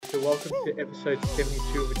So welcome to episode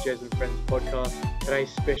 72 of the Jez and Friends podcast. Today's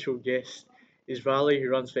special guest is Riley, who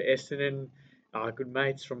runs for Essendon. Good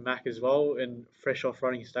mates from Mac as well, and fresh off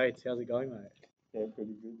running states. How's it going, mate? Yeah,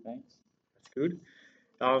 pretty good, thanks. That's good.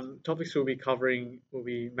 Topics we'll be covering will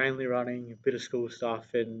be mainly running, a bit of school stuff,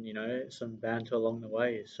 and some banter along the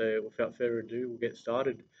way. So without further ado, we'll get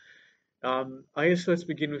started. I guess let's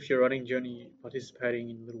begin with your running journey, participating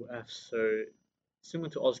in Little Fs. So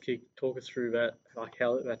similar to Auskick, talk us through that, like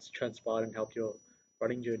how that's transpired and helped your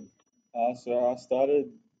running journey. So I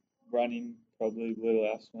started running probably Little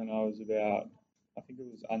Ass when I was about, I think it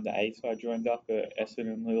was under 8. So I joined up at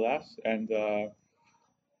Essendon Little Ass, and it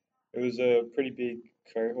was a pretty big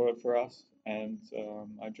cohort for us. And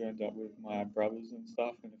I joined up with my brothers and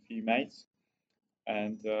stuff and a few mates.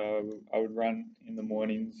 And I would run in the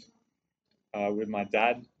mornings with my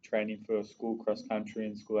dad, training for school cross country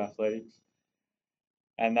and school athletics.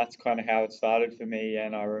 And that's kind of how it started for me.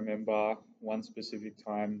 And I remember one specific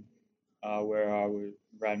time where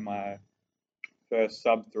ran my first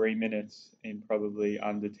sub 3 minutes in probably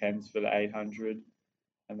under 10s for the 800,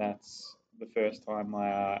 and that's the first time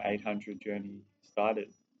my 800 journey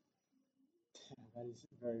started. That is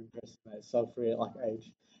very impressive, mate. Sub three at like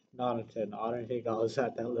age 9 or 10. I don't think I was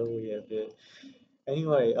at that level yet, but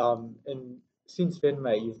anyway, and since then,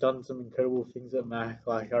 mate, you've done some incredible things at Mac.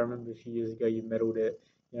 Like I remember a few years ago, you medalled at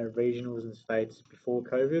regionals and states before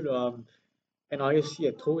COVID. And I guess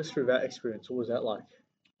talk us through that experience. What was that like?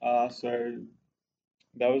 So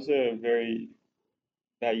that was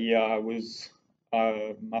that year I was,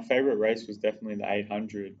 my favorite race was definitely the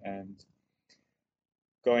 800, and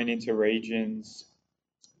going into regions,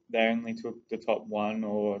 they only took the top one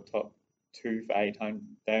or top two for 800.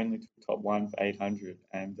 They only took top one for 800,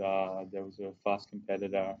 and there was a fast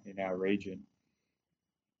competitor in our region.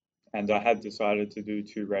 And I had decided to do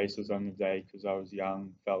 2 races on the day because I was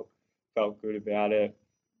young, felt good about it,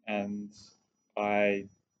 and I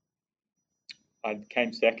I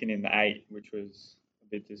came second in the 8, which was a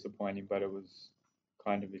bit disappointing, but it was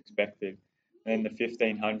kind of expected. And then the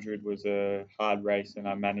 1500 was a hard race, and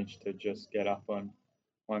I managed to just get up on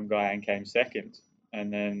one guy and came second.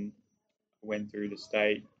 And then went through the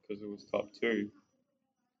state because it was top 2,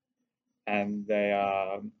 and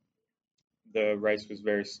the race was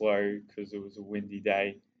very slow because it was a windy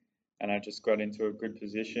day, and I just got into a good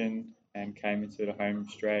position and came into the home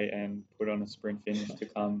straight and put on a sprint finish to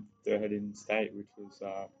come third in state, which was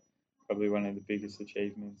probably one of the biggest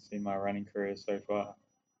achievements in my running career so far.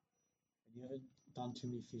 You haven't done too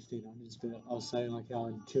many 1500s, but I was saying like how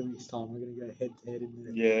in 2 weeks' time we're going to go head to head in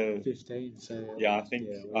the Yeah, 15. So yeah, I think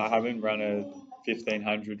I haven't run a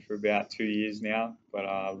 1500 for about 2 years now, but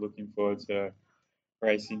looking forward to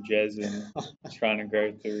racing Jez and trying to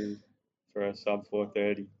go through for a sub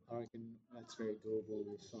 430. I reckon that's very doable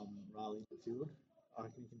with Riley in the field. I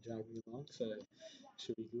reckon he can drag me along, so it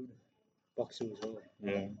should be good. Boxing as well.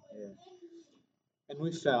 Yeah. Yeah. And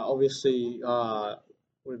with that, obviously,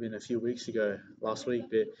 would have been a few weeks ago, last week,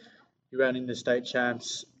 but you ran in the state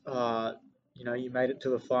champs. You made it to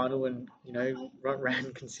the final and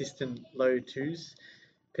ran consistent low twos.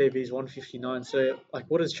 PB's 159. So, like,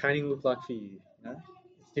 what does training look like for you?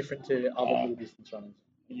 It's different to other middle distance runners.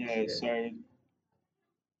 Yeah, so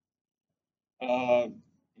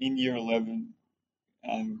in year 11,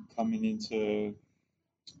 I'm coming into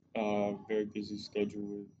a very busy schedule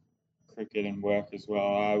with cricket and work as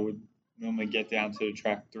well. I would normally get down to the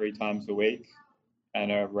track 3 times a week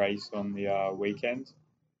and a race on the weekend,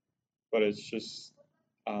 but it's just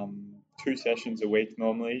 2 sessions a week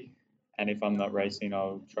normally. And if I'm not racing,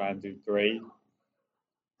 I'll try and do 3.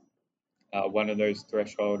 One of those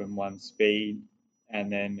threshold and 1 speed, and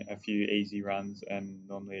then a few easy runs and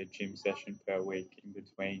normally a gym session per week in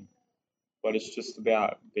between. But it's just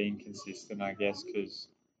about being consistent, I guess, because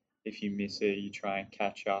if you miss it, you try and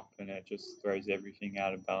catch up and it just throws everything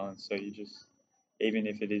out of balance. So even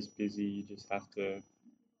if it is busy, you just have to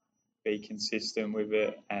be consistent with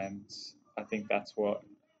it. And I think that's what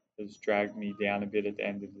has dragged me down a bit at the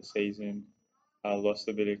end of the season. I lost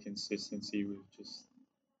a bit of consistency with just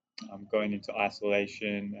going into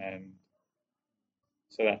isolation, and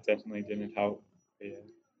so that definitely didn't help. Yeah.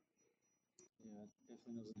 Yeah, it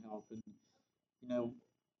definitely doesn't help. And,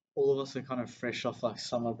 all of us are kind of fresh off like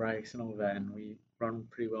summer breaks and all that, and we run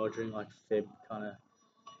pretty well during like Feb kind of.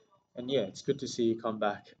 And yeah, it's good to see you come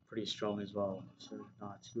back pretty strong as well. So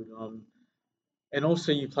no, it's good. And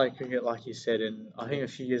also you play cricket like you said, and I think a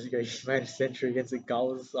few years ago you made a century against the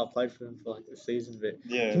Gulls. I played for them for like the season, but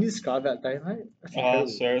Yeah. can you describe that day, mate? That's incredible.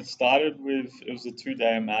 So it was a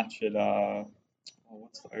 2-day match at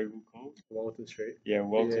what's the oval called? Walter Street. Yeah,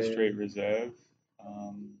 Walter Street Reserve.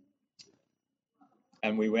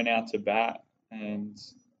 and we went out to bat, and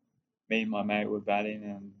me and my mate were batting,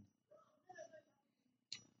 and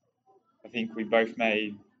I think we both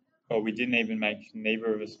made, or we didn't even make,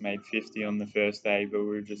 neither of us made 50 on the first day, but we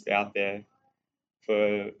were just out there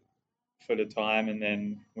for the time, and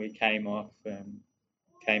then we came off and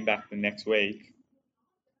came back the next week,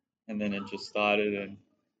 and then it just started and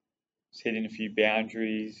was hitting a few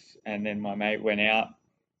boundaries, and then my mate went out,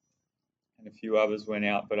 and a few others went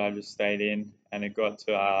out, but I just stayed in, and it got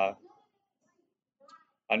to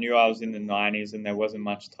I knew I was in the 90s and there wasn't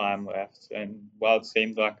much time left. And while it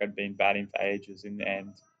seemed like I'd been batting for ages, in the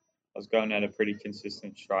end, I was going at a pretty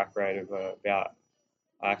consistent strike rate of about,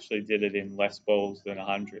 I actually did it in less balls than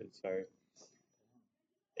 100. So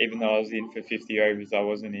even though I was in for 50 overs, I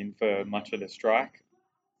wasn't in for much of the strike.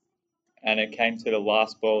 And it came to the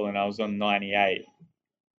last ball and I was on 98.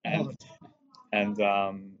 And, Oh, and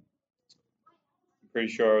I'm pretty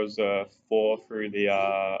sure it was a 4 through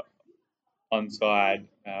the onside.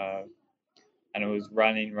 And it was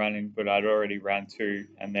running, but I'd already ran 2,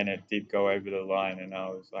 and then it did go over the line, and I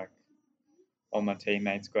was like, all my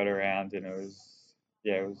teammates got around, and it was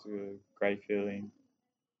a great feeling.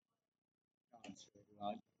 it's really good.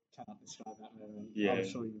 I cannot describe that moment. Yeah. I'm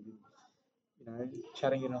sure you've been,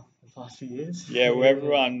 chatting it up the past few years. Yeah, well,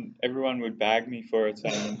 everyone would bag me for it,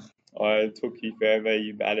 saying, "Oh, it took you forever,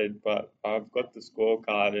 you batted," but I've got the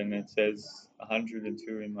scorecard, and it says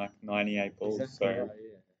 102 in like 98 balls, Exactly so right, yeah.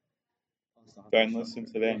 I was the don't 100 shot listen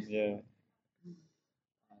for to it. them. Yeah.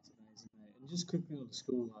 That's amazing, mate. And just quickly on the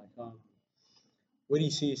school, where do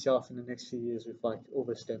you see yourself in the next few years with like all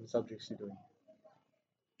the STEM subjects you're doing?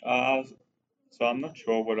 Uh, so I'm not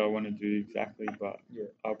sure what I want to do exactly, but Yeah.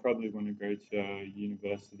 I'll probably want to go to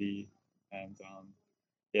university and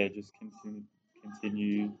just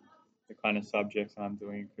continue the kind of subjects I'm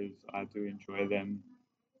doing because I do enjoy them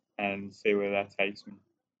and see where that takes me.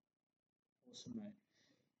 Awesome, mate.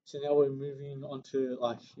 So now we're moving on to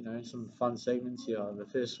some fun segments here. The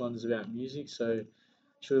first one's about music. So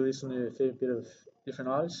should we listen to a fair bit of different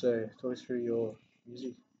artists? So talk us through your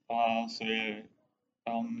music. Um,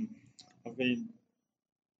 I've been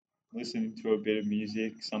listening to a bit of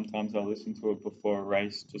music. Sometimes I listen to it before a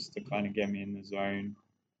race just to kind of get me in the zone.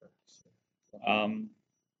 Um,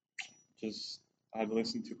 just I've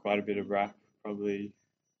listened to quite a bit of rap. Probably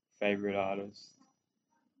favorite artist.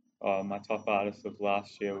 My top artist of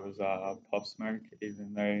last year was Pop Smoke,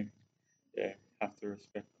 even though, have to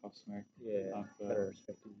respect Pop Smoke. Yeah, After, better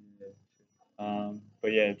respected.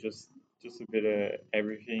 but yeah, just a bit of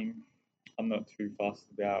everything. I'm not too fussed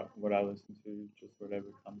about what I listen to, just whatever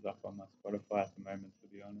comes up on my Spotify at the moment, to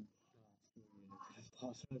be honest.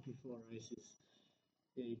 Pass it before races.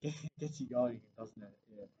 Yeah, it gets you going, doesn't it?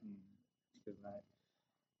 Yeah, it's good,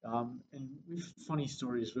 mate. And with funny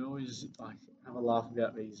stories, we always have a laugh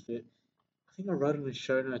about these. But I think I wrote in the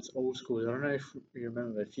show notes old schools. I don't know if you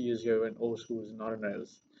remember a few years ago when old schools, and I don't know.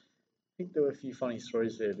 I think there were a few funny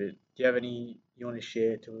stories there. But do you have any you want to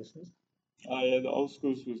share to listeners? Oh yeah, the old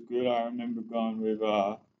schools was good. I remember going with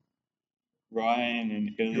Ryan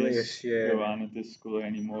and Ilias, Ilias, who yeah. aren't at this school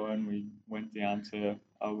anymore, and we went down to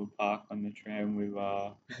Albert Park on the tram with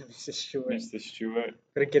Mr. Stewart. Mr. Stewart.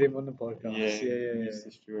 Gotta get him on the podcast. Yeah, Yeah.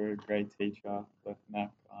 Mr. Stewart, a great teacher, left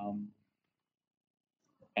Mac.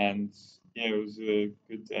 And yeah, it was a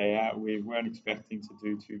good day out. We weren't expecting to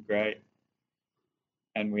do too great,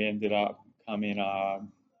 and we ended up coming.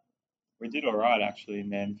 We did all right actually,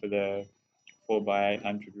 and then for the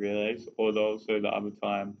 4x800 relays, or also the other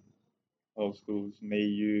time, old schools, me,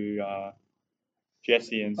 you,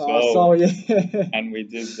 Jesse, and Oh, Sol, yeah. and we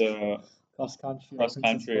did the Cross country. cross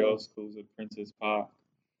country old schools at Princess Park.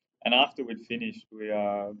 And after we'd finished,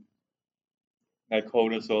 they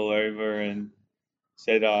called us all over and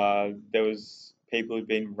said there was people who'd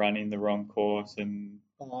been running the wrong course, and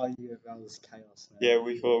Oh, yeah, that was chaos, man. yeah,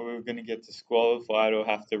 we thought we were going to get disqualified or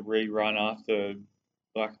have to rerun after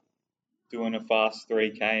like doing a fast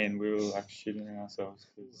 3K, and we were like shitting ourselves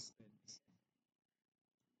because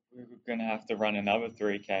we were going to have to run another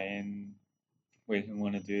 3K, and we didn't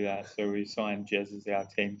want to do that. So we signed Jez as our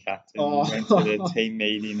team captain. Oh. We went to the team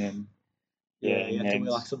meeting, and Yeah, you in had the to end,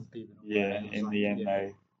 wear like some bib and all yeah, that. It was in like, the end yeah.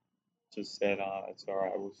 they just said, it's all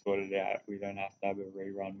right, we'll sort it out. We don't have to have a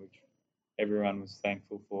rerun, which everyone was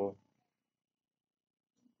thankful for.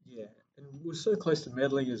 Yeah, and we're so close to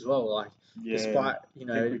medaling as well. Like, Yeah, despite I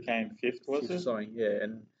think we came fifth, was fifth, it? sorry, yeah,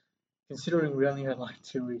 and considering we only had like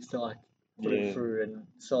 2 weeks to put it Yeah, through, and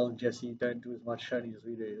Sol and Jesse don't do as much training as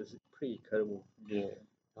we do, it's pretty incredible. yeah,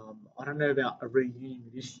 I don't know about a reunion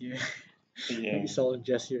this year. yeah. Maybe Sol and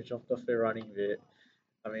Jesse have dropped off their running bit.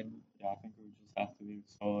 I mean, yeah, I think it would just have to be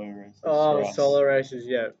the solo races Oh, for us. solo races,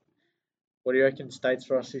 yeah. What do you reckon states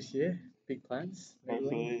for us this year? Big plans?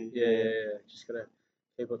 Hopefully, Yeah, yeah, yeah. Just gotta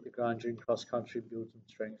keep up the grind during cross country, build some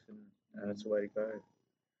strength, and that's the way to go.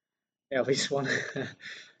 Now this one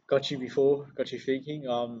got you before, got you thinking.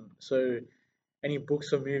 So any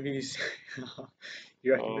books or movies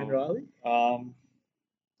you recommend, Oh, Riley?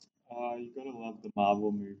 you gotta love the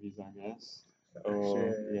Marvel movies, I guess. Or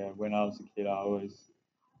Sure. yeah, when I was a kid, I always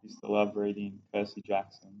used to love reading Percy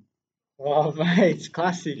Jackson. Oh, mate, it's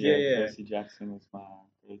classic. Yeah, Yeah, yeah. Percy Jackson was my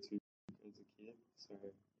go-to as a kid. So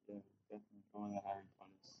yeah, definitely one of the Harry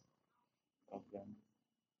Potters of them.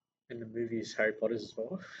 And the movies, Harry Potter's as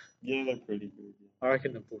well. Yeah, they're pretty good. I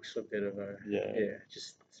reckon the books were a bit of a Yeah. yeah,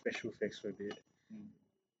 just special effects were a bit Mm.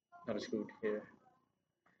 not as good. Yeah.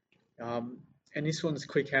 And this one's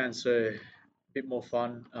quick hand, so a bit more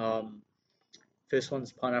fun. First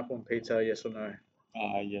one's pineapple and pizza, yes or no?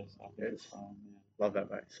 Yes, I think it's Yes. fine. Love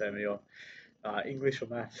that, mate. Same here. English or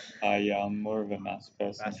math? Yeah, I'm more of a maths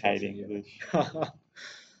person. Maths Hate person, English.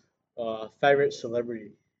 yeah. Favorite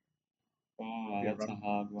celebrity? Oh, Yeah, that's a run.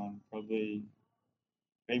 hard one. Probably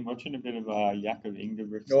been watching a bit of Jakob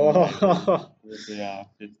Ingebrigtsen lately Oh, with the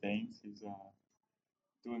 15s. He's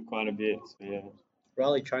doing quite a bit. So yeah,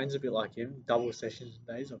 Riley trains a bit like him. Double sessions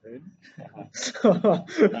days, I've heard.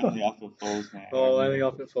 only upper falls, mate. Oh, Only only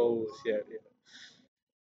up upper at falls. falls. Yeah, yeah.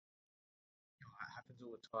 It happens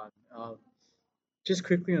all the time. Just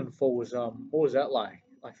quickly on falls. What was that like?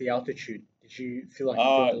 Like the altitude. Did you feel like you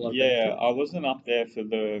felt a lot of Yeah, benefit? I wasn't up there for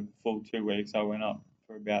the full 2 weeks. I went up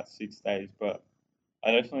for about 6 days, but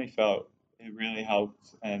I definitely felt it really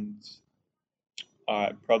helped, and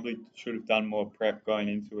I probably should have done more prep going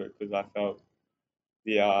into it because I felt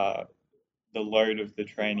the load of the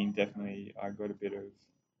training definitely I got a bit of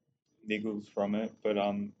niggles from it, but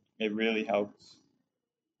it really helped.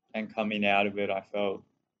 And coming out of it, I felt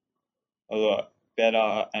a lot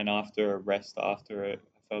better, and after a rest after it,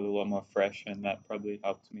 I felt a lot more fresh, and that probably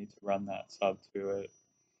helped me to run that sub to it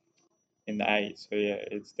in the 8. So yeah,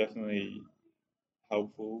 it's definitely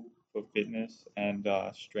helpful for fitness and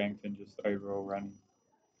strength and just overall running.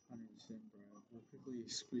 100%, bro. We'll quickly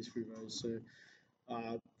squeeze through those. So,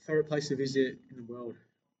 favorite place to visit in the world?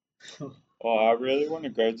 Oh, I really want to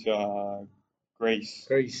go to Greece.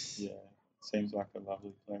 Greece. Yeah, seems like a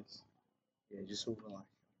lovely place. Yeah, just all like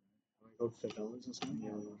go for dollars or something. Yeah,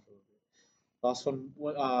 I'm not sure. Last one.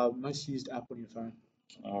 What most used app on your phone?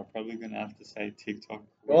 Probably gonna have to say TikTok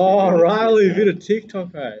with a Oh, bit of Riley, a bit Twitter. of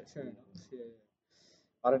TikTok, mate. Fair enough. Yeah, yeah.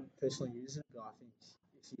 I don't personally use it, but I think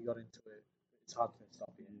if you got into it, it's hard to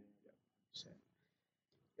stop you. Yeah. So,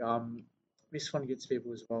 this one gets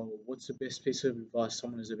people as well. What's the best piece of advice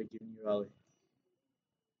someone has ever given you, Riley?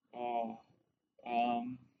 Oh,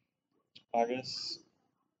 um, I guess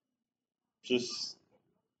just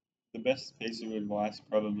the best piece of advice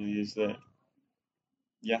probably is that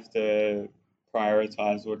you have to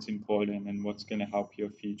prioritize what's important and what's going to help your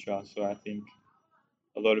future. So I think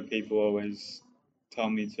a lot of people always tell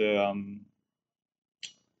me to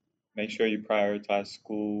make sure you prioritize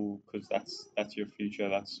school because that's your future.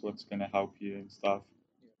 That's what's going to help you and stuff.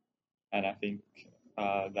 And I think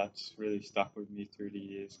that's really stuck with me through the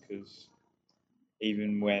years because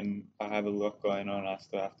even when I have a lot going on, I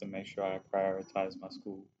still have to make sure I prioritize my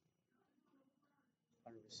school.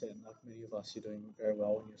 100%. Like many of us, you're doing very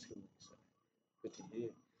well in your school. So good to hear.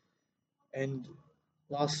 And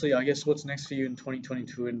lastly, I guess what's next for you in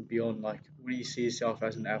 2022 and beyond? Like, what do you see yourself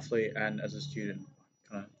as an athlete and as a student?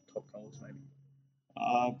 Kind of top goals, maybe.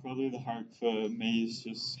 Probably the hope for me is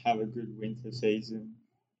just have a good winter season.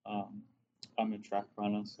 Um, I'm a track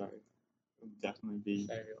runner, so I'll definitely be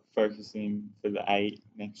Same here. focusing for the 8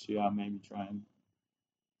 next year. Maybe try and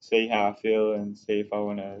see how I feel and see if I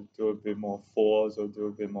want to do a bit more 4s or do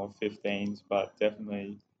a bit more 15s, but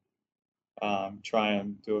definitely try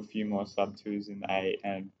and do a few more sub 2s in the 8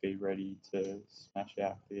 and be ready to smash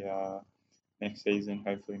out the next season,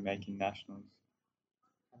 hopefully making nationals.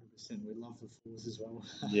 100%. We love the fours as well.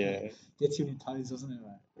 Yeah, Gets you in your toes, doesn't it,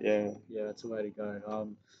 mate? yeah, Yeah, that's the way to go.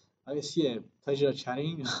 I guess yeah, pleasure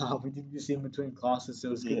chatting. We did this in between classes, so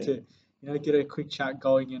it was good yeah, to get a quick chat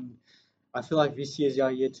going. And I feel like this year's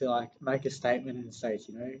our year to like make a statement in the states.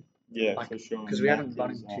 yeah, Like for sure. because we Mac haven't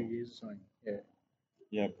run is, in 2 years or something. Yeah,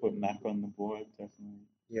 yeah, put Mac on the board, definitely.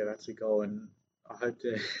 yeah, that's a goal, and I hope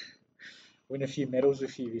to win a few medals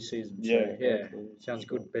with you this season. So Yeah, yeah, hopefully, for sounds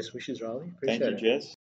sure. good. Best wishes, Riley. Thank Appreciate you, it. Jess.